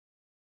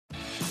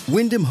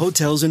Wyndham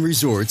Hotels and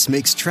Resorts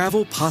makes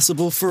travel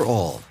possible for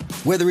all.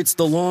 Whether it's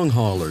the long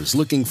haulers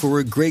looking for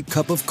a great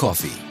cup of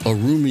coffee, a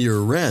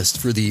roomier rest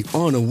for the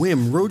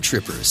on-a-whim road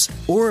trippers,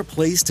 or a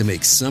place to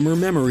make summer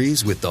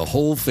memories with the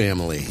whole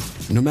family.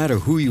 No matter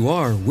who you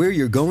are, where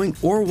you're going,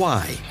 or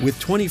why, with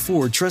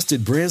 24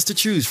 trusted brands to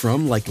choose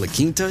from like La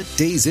Quinta,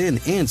 Days Inn,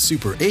 and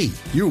Super 8,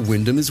 your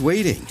Wyndham is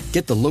waiting.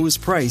 Get the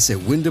lowest price at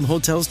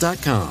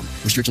WyndhamHotels.com.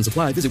 Restrictions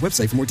apply. Visit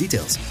website for more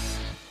details.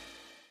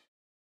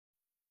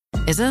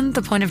 Isn't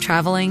the point of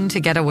traveling to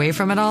get away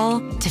from it all?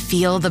 To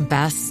feel the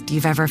best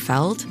you've ever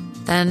felt?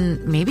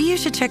 Then maybe you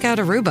should check out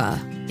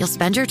Aruba. You'll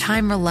spend your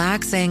time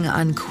relaxing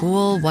on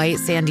cool, white,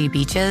 sandy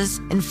beaches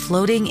and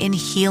floating in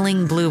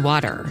healing blue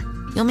water.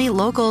 You'll meet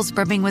locals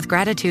brimming with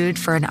gratitude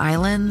for an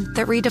island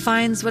that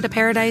redefines what a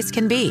paradise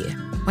can be.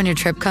 When your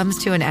trip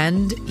comes to an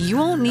end, you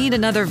won't need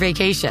another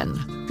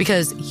vacation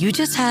because you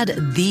just had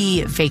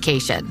the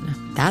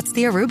vacation. That's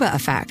the Aruba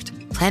effect.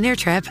 Plan your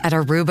trip at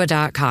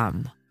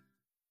Aruba.com.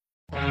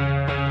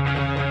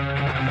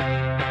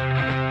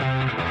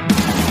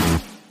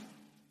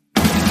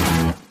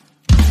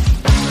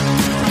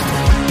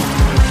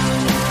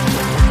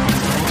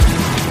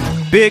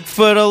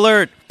 Bigfoot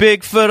alert!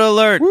 Bigfoot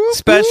alert!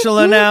 Special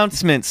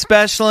announcement!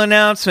 Special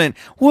announcement!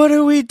 What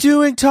are we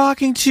doing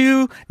talking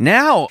to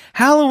now?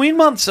 Halloween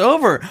month's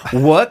over.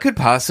 What could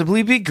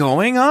possibly be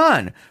going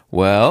on?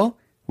 Well,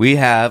 we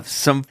have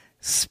some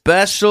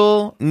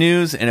special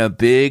news and a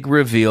big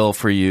reveal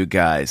for you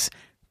guys.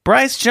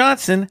 Bryce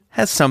Johnson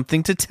has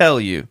something to tell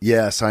you.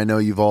 Yes, I know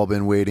you've all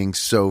been waiting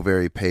so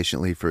very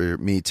patiently for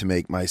me to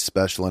make my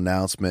special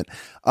announcement.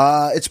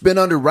 It's been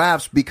under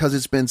wraps because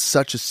it's been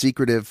such a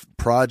secretive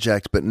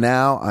project, but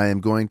now I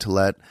am going to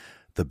let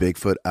the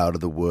Bigfoot out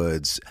of the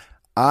woods.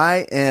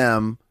 I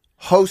am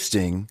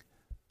hosting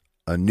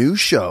a new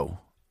show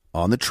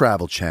on the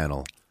Travel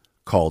Channel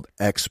called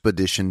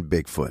Expedition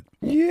Bigfoot.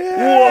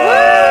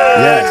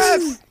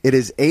 Yes. It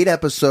is 8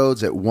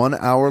 episodes at 1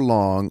 hour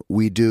long.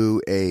 We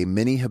do a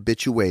mini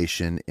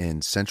habituation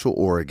in Central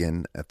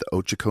Oregon at the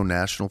Ochoco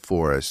National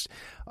Forest,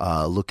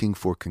 looking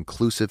for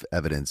conclusive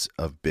evidence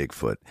of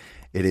Bigfoot.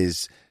 It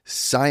is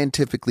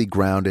scientifically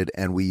grounded,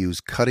 and we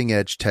use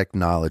cutting-edge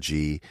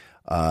technology.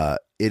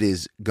 It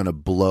is going to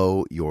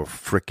blow your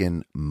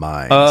freaking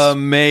mind.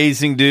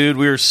 Amazing, dude.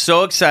 We were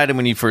so excited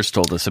when you first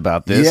told us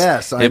about this.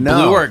 Yes, I know. It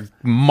blew our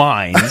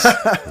minds.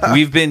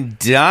 We've been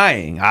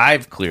dying.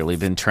 I've clearly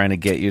been trying to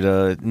get you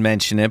to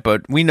mention it,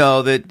 but we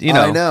know that, you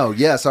know. I know,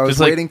 yes. I was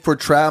waiting for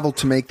Travel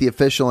to make the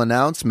official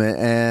announcement,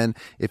 and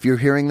if you're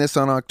hearing this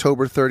on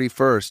October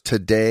 31st,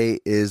 today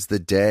is the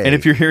day. And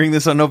if you're hearing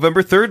this on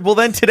November 3rd, well,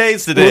 then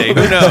today's the day.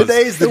 Who knows?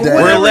 Today's the day.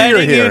 We're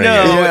letting you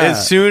know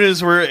as soon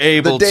as we're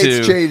able to. The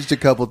date's changed a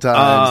couple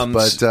times.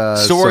 But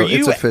so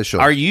it's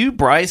official. Are you,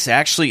 Bryce,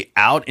 actually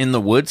out in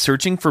the woods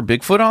searching for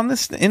Bigfoot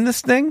in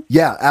this thing?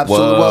 Yeah,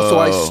 absolutely. Whoa. Well, so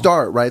I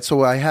start, right?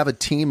 So I have a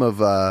team of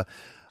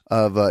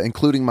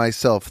including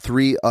myself,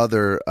 3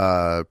 other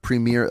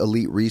premier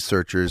elite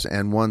researchers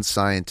and 1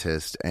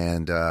 scientist,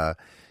 and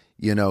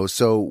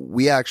so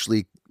we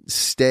actually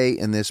stay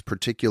in this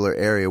particular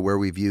area where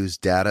we've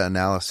used data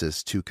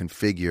analysis to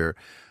configure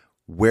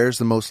where's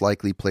the most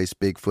likely place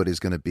Bigfoot is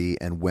going to be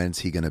and when's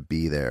he going to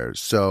be there.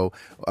 So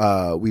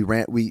we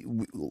ran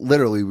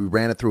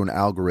it through an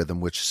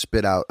algorithm which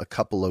spit out a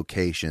couple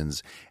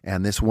locations,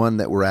 and this one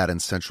that we're at in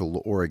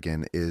Central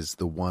Oregon is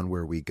the one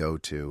where we go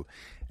to,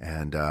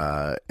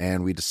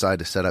 and we decide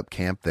to set up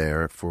camp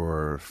there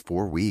for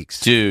 4 weeks.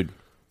 Dude,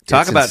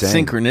 talk about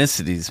insane.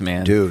 Synchronicities,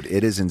 man. Dude,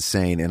 it is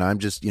insane, and I'm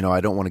just, I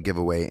don't want to give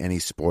away any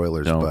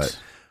spoilers,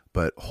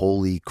 but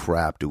holy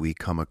crap, do we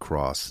come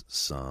across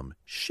some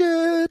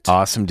shit.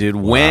 Awesome, dude.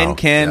 When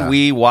can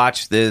we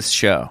watch this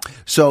show?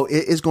 So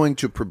it is going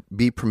to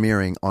be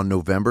premiering on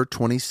November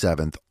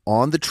 27th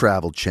on the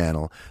Travel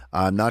Channel.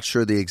 I'm not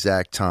sure the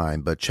exact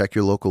time, but check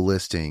your local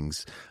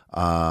listings.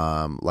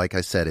 Like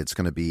I said, it's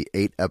going to be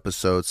 8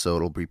 episodes, so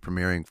it'll be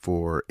premiering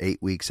for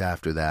 8 weeks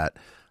after that.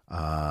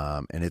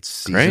 And it's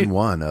season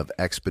 1 of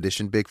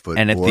Expedition Bigfoot.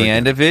 And at the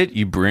end of it,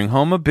 you bring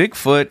home a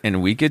Bigfoot,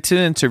 and we get to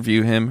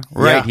interview him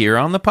right here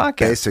on the podcast.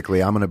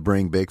 Basically, I'm going to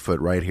bring Bigfoot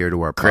right here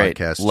to our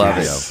podcast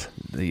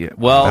studio.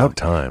 Well, about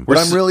time. But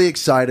I'm really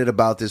excited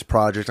about this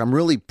project. I'm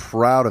really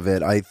proud of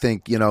it. I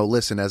think,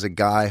 listen, as a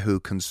guy who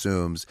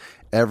consumes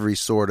every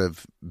sort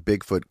of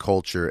Bigfoot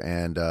culture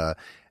and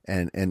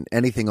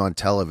anything on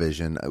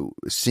television,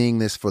 seeing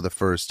this for the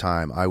first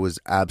time, I was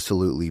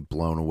absolutely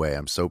blown away.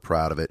 I'm so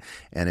proud of it.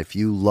 And if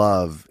you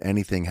love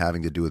anything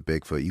having to do with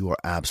Bigfoot, you are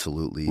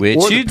absolutely, which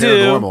or you the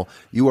paranormal,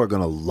 you are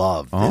going to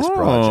love this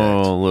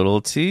project. Oh, little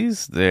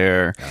tease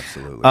there.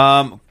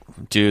 Absolutely.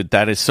 Dude,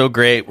 that is so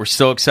great. We're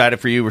so excited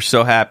for you. We're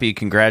so happy.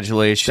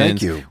 Congratulations.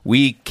 Thank you.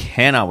 We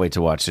cannot wait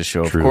to watch the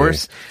show, Truly. of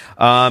course.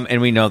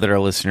 And we know that our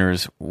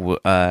listeners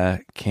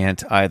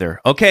can't either.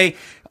 Okay,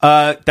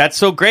 that's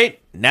so great.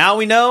 Now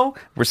we know.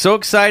 We're so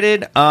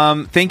excited.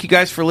 Thank you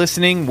guys for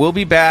listening. We'll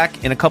be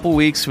back in a couple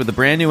weeks with a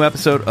brand new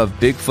episode of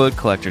Bigfoot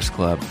Collectors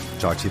Club.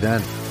 Talk to you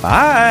then.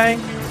 Bye.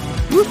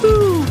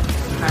 Woohoo.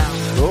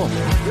 Cool.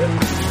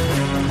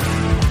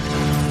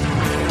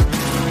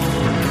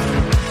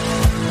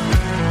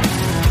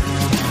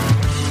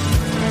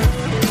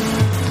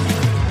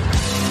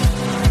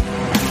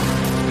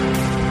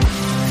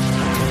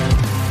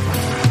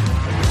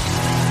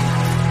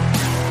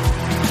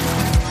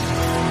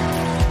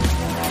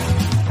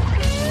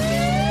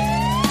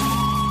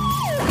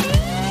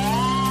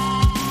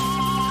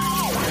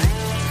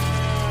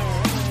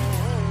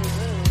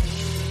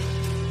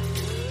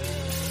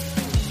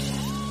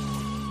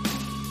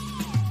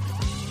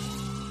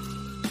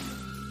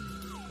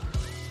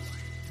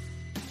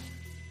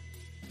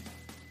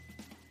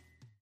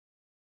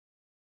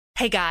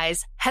 Hey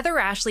guys, Heather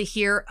Ashley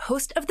here,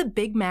 host of the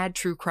Big Mad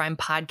True Crime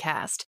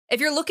Podcast. If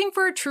you're looking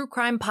for a true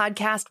crime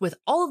podcast with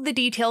all of the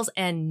details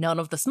and none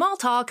of the small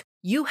talk,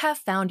 you have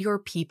found your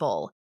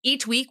people.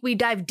 Each week, we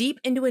dive deep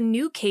into a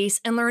new case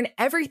and learn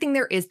everything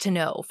there is to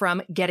know,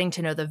 from getting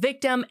to know the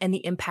victim and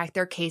the impact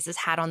their case has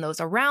had on those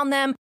around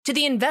them, to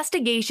the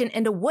investigation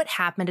into what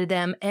happened to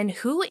them and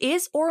who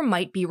is or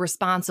might be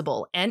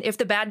responsible. And if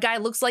the bad guy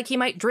looks like he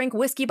might drink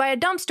whiskey by a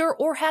dumpster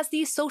or has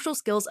the social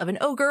skills of an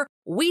ogre,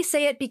 we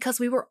say it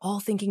because we were all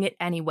thinking it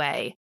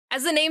anyway.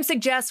 As the name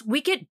suggests, we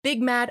get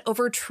big mad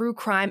over true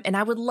crime, and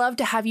I would love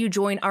to have you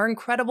join our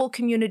incredible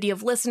community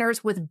of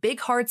listeners with big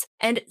hearts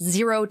and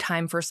zero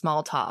time for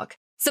small talk.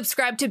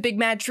 Subscribe to Big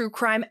Mad True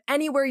Crime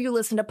anywhere you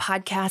listen to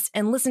podcasts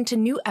and listen to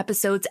new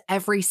episodes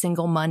every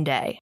single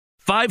Monday.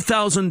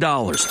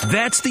 $5,000.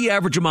 That's the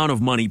average amount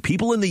of money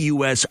people in the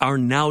U.S. are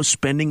now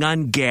spending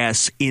on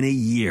gas in a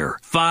year.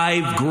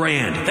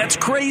 $5,000. That's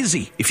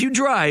crazy. If you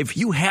drive,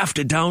 you have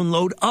to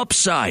download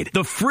Upside,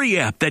 the free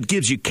app that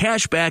gives you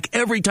cash back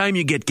every time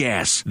you get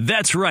gas.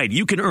 That's right.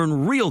 You can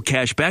earn real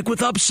cash back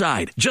with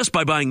Upside just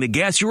by buying the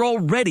gas you're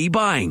already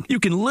buying. You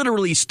can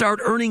literally start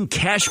earning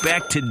cash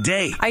back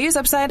today. I use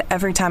Upside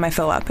every time I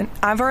fill up, and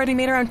I've already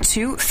made around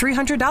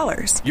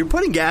 $300. You're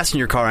putting gas in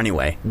your car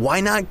anyway. Why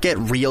not get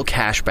real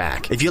cash back?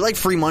 If you like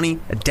free money,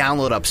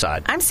 download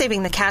Upside. I'm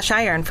saving the cash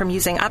I earn from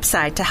using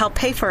Upside to help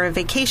pay for a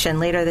vacation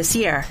later this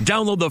year.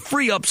 Download the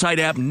free Upside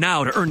app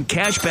now to earn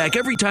cash back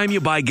every time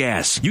you buy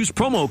gas. Use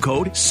promo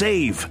code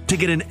SAVE to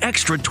get an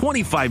extra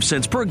 25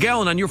 cents per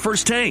gallon on your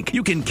first tank.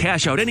 You can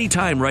cash out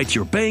anytime right to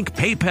your bank,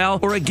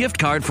 PayPal, or a gift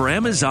card for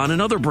Amazon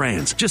and other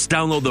brands. Just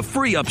download the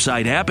free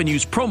Upside app and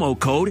use promo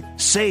code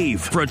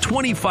SAVE for a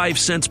 25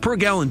 cents per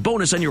gallon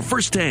bonus on your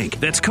first tank.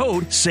 That's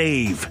code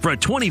SAVE for a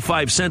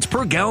 25 cents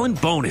per gallon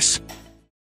bonus.